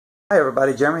Hi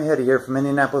everybody, Jeremy Hetty here from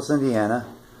Indianapolis, Indiana.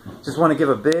 Just want to give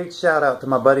a big shout out to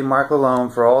my buddy Marc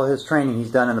Lalonde for all his training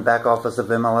he's done in the back office of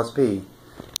MLSP.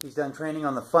 He's done training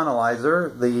on the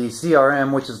Funnelizer, the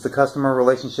CRM, which is the Customer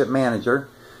Relationship Manager.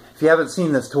 If you haven't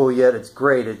seen this tool yet, it's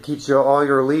great. It keeps all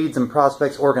your leads and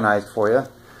prospects organized for you.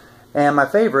 And my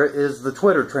favorite is the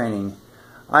Twitter training.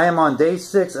 I am on day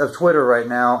 6 of Twitter right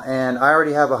now, and I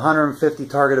already have 150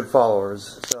 targeted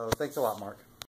followers. So thanks a lot, Marc.